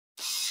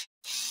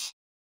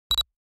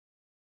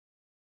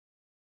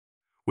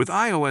With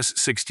iOS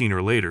 16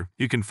 or later,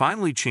 you can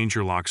finally change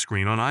your lock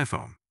screen on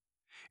iPhone.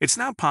 It's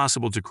now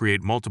possible to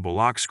create multiple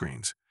lock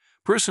screens,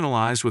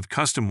 personalized with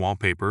custom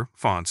wallpaper,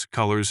 fonts,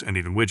 colors, and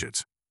even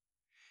widgets.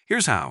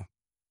 Here's how.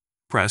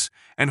 Press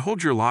and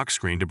hold your lock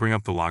screen to bring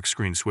up the lock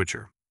screen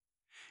switcher.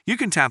 You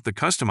can tap the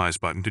Customize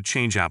button to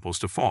change Apple's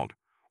default,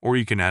 or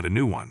you can add a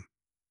new one.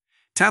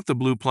 Tap the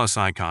blue plus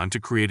icon to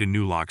create a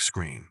new lock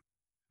screen.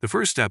 The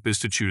first step is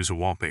to choose a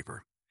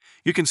wallpaper.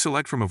 You can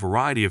select from a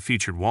variety of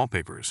featured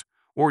wallpapers,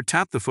 or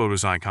tap the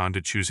Photos icon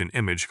to choose an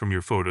image from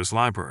your Photos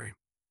library.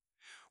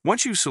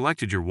 Once you've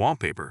selected your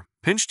wallpaper,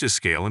 pinch to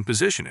scale and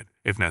position it,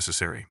 if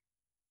necessary.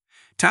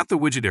 Tap the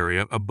widget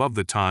area above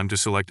the time to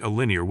select a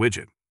linear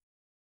widget.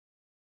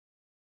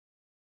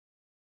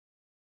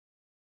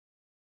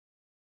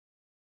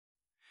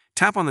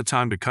 Tap on the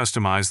time to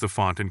customize the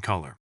font and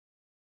color.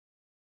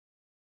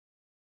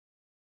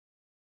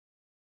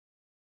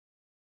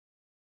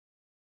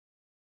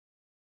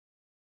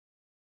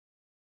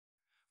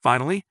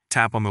 Finally,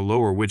 tap on the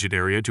lower widget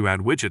area to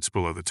add widgets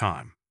below the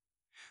time.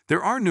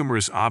 There are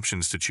numerous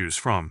options to choose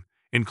from,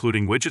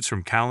 including widgets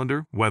from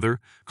calendar, weather,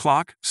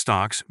 clock,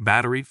 stocks,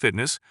 battery,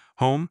 fitness,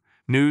 home,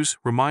 news,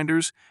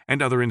 reminders,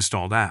 and other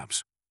installed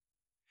apps.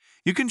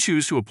 You can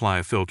choose to apply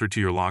a filter to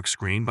your lock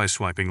screen by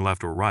swiping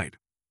left or right.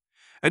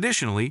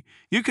 Additionally,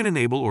 you can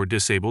enable or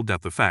disable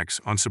depth effects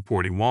on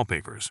supporting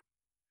wallpapers.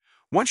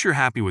 Once you're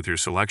happy with your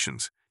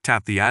selections,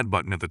 tap the Add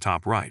button at the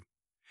top right.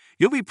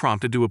 You'll be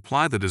prompted to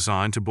apply the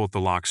design to both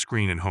the lock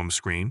screen and home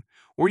screen,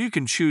 or you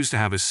can choose to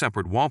have a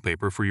separate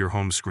wallpaper for your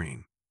home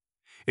screen.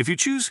 If you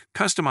choose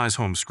Customize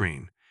Home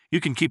Screen,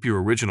 you can keep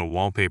your original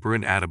wallpaper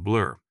and add a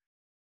blur.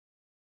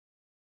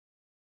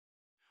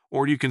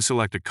 Or you can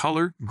select a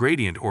color,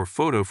 gradient, or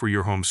photo for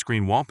your home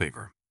screen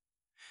wallpaper.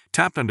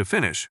 Tap Done to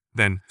finish,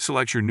 then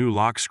select your new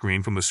lock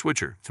screen from the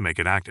switcher to make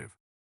it active.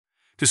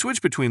 To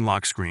switch between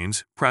lock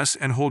screens, press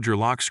and hold your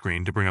lock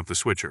screen to bring up the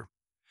switcher.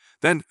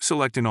 Then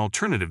select an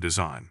alternative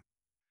design.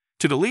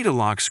 To delete a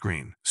lock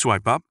screen,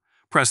 swipe up,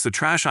 press the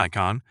trash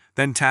icon,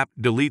 then tap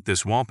Delete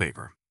this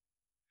wallpaper.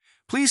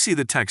 Please see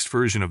the text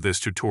version of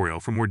this tutorial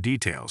for more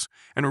details,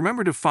 and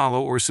remember to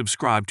follow or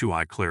subscribe to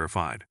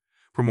iClarified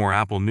for more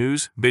Apple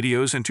news,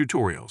 videos, and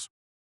tutorials.